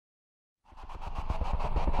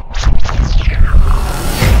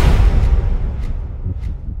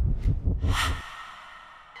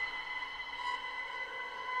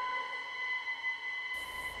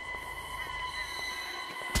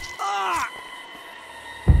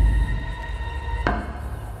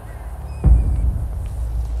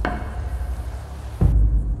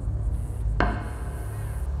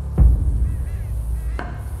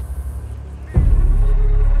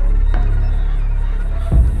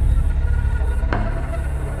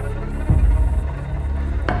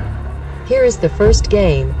Here is the first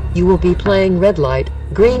game. You will be playing red light,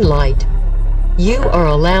 green light. You are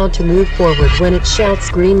allowed to move forward when it shouts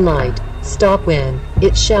green light, stop when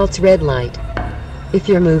it shouts red light. If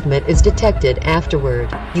your movement is detected afterward,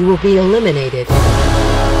 you will be eliminated.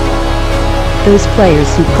 Those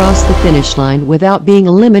players who cross the finish line without being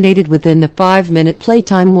eliminated within the 5-minute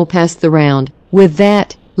playtime will pass the round. With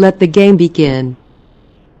that, let the game begin.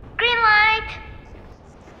 Green light.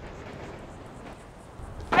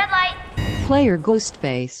 Red light. Player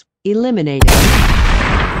Ghostface, eliminated.